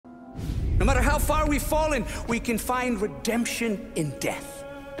No matter how far we've fallen, we can find redemption in death.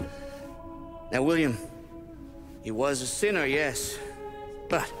 Now, William, he was a sinner, yes,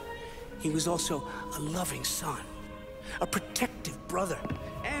 but he was also a loving son, a protective brother,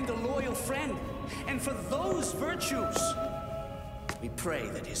 and a loyal friend. And for those virtues, we pray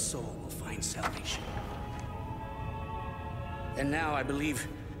that his soul will find salvation. And now I believe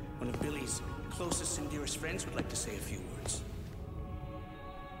one of Billy's closest and dearest friends would like to say a few words.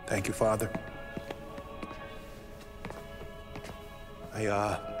 Thank you, Father.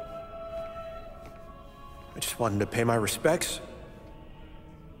 I just wanted to pay my respects.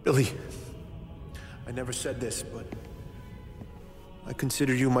 Billy, I never said this, but I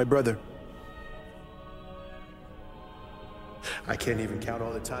consider you my brother. I can't even count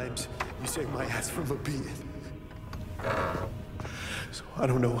all the times you saved my ass from a beating. So I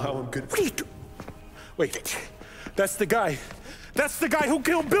don't know how I'm good. What are you doing? Wait, that's the guy. That's the guy who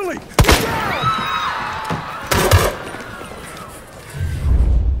killed Billy!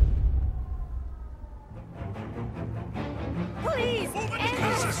 Please!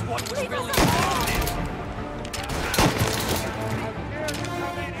 This is what was really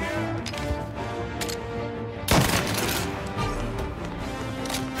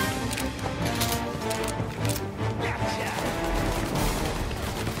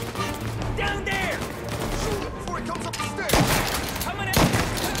Down there! Shoot him before he comes up the stairs! Coming in!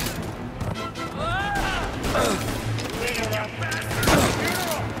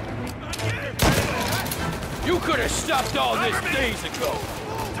 You could have stopped all this days ago.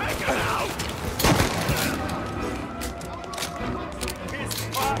 Take him out! His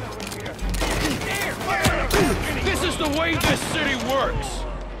father was here. There! This is the way this city works.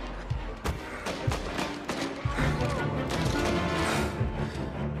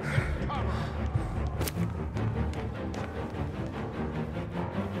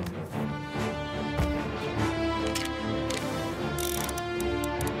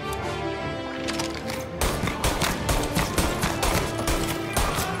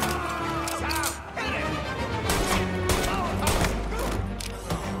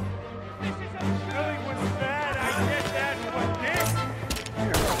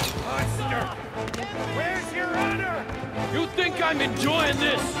 You think I'm enjoying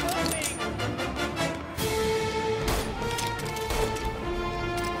this?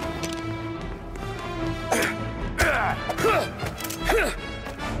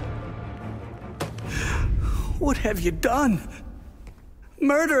 What have you done?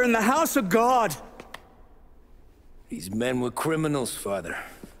 Murder in the house of God! These men were criminals, Father.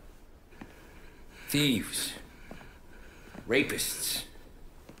 Thieves. Rapists.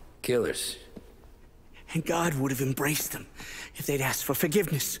 Killers. And God would have embraced them if they'd asked for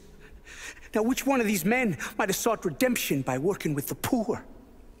forgiveness. Now, which one of these men might have sought redemption by working with the poor?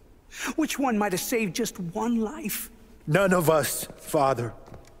 Which one might have saved just one life? None of us, Father.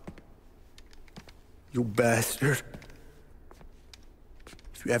 You bastard.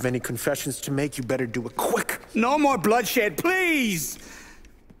 If you have any confessions to make, you better do it quick. No more bloodshed, please!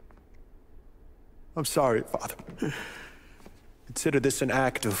 I'm sorry, Father. Consider this an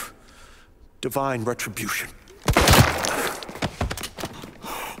act of divine retribution.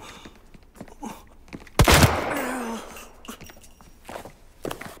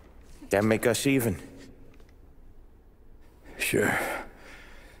 That make us even? Sure.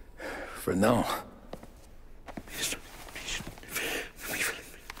 For now.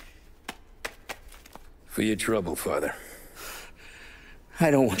 For your trouble, Father. I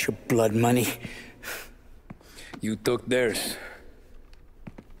don't want your blood money. You took theirs.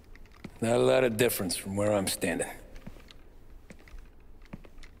 Not a lot of difference from where I'm standing.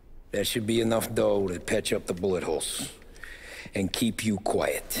 That should be enough dough to patch up the bullet holes. And keep you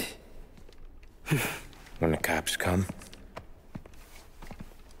quiet. When the cops come,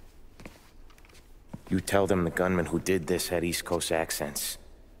 you tell them the gunman who did this had East Coast accents.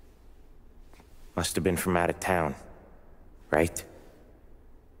 Must have been from out of town, right?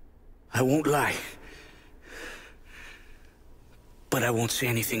 I won't lie. But I won't say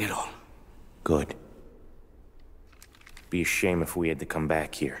anything at all. Good. Be a shame if we had to come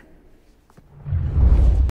back here.